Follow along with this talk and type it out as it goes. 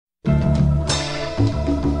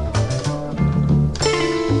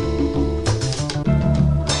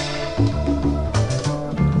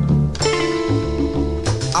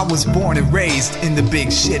was born and raised in the big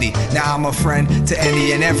shitty. Now I'm a friend to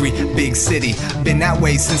any and every big city. Been that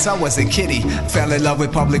way since I was a kiddie. Fell in love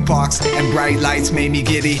with public parks and bright lights made me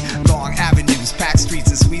giddy. Long avenues, packed streets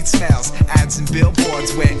and sweet smells. Ads and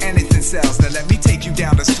billboards where anything sells. Now let me take you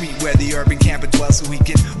down the street where the urban camper dwells, so we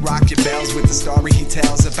can rock your bells with the story he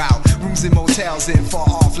tells about rooms and motels in far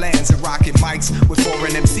off lands, and rocking mics with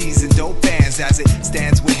foreign MCs and dope bands. As it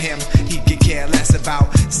stands with him, he could care less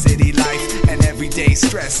about city life and everyday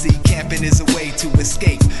stress. See, camping is a way to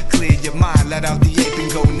escape. Clear your mind, let out the ape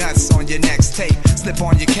and go nuts on your next tape. Slip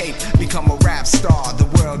on your cape, become a rap star. The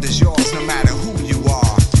world is yours no matter who you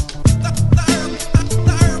are.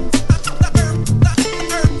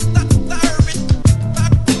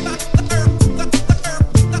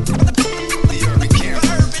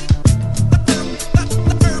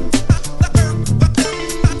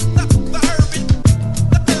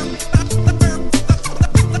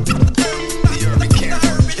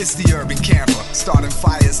 It's the urban camper, starting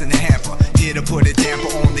fires in the hamper. Here to put a damper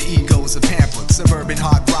on the egos of pampered suburban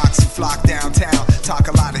hard rocks who flock downtown. Talk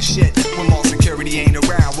a lot of shit when more security ain't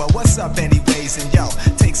around. Well, what's up anyways? And yo,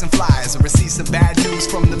 take some flyers or receive some bad news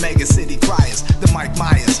from the mega city criers. The Mike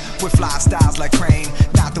Myers with fly styles like Crane.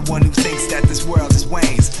 Not the one who thinks that this world is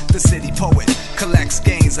Wayne's. The city poet collects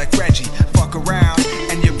gains like Reggie. Fuck around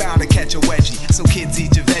and you're bound to catch a wedgie. So kids,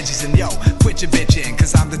 eat your veggies and yo, quit your bitchin',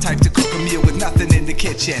 cause I'm the type to cook a meal with nothing in the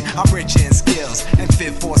kitchen. I'm rich in skills and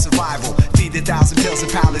fit for survival. Feed 1,000 pills of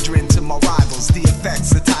Paladrin to my rivals. The effect's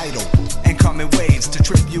the title and come in waves to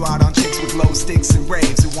trip you out on chicks with glow sticks and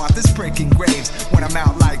raves who want this prick in graves when I'm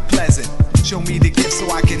out like Pleasant. Show me the gift so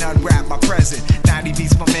I can unwrap my present. 90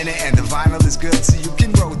 beats per minute and the vinyl is good, so you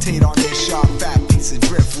can rotate on this sharp fat piece of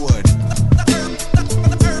driftwood.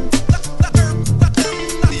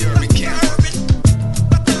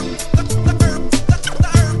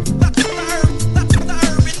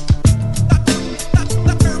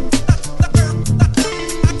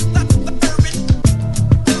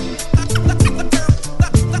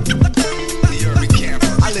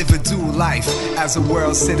 Life as a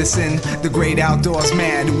world citizen, the great outdoors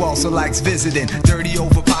man who also likes visiting dirty,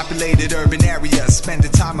 overpopulated urban areas.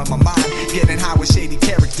 Spending time on my mind, getting high with shady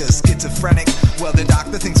characters. Schizophrenic, well the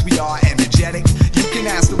doctor thinks we are energetic. You can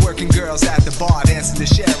ask the working girls at the bar, dancing to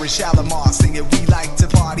Sharon Shalimar, singing we like to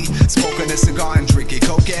party, smoking a cigar and drinking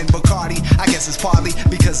coke and Bacardi. I guess it's partly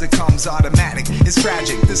because it comes automatic. It's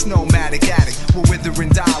tragic, this nomadic addict will wither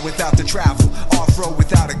and die without the travel. Off-road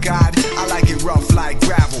without a guide, I like it rough like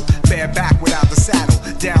gravel. Bareback without the saddle,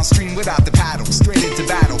 downstream without the paddle, straight into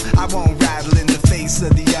battle. I won't rattle in the face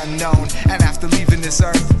of the unknown. And after leaving this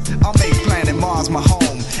earth, I'll make planet Mars my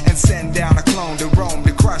home and send down a clone to Rome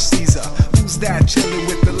to crush Caesar. Who's that chillin'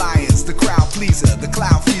 with the lions? The crowd pleaser, the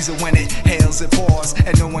cloud freezer when it hails, it pours,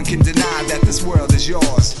 and no one can deny that this world is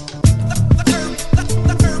yours.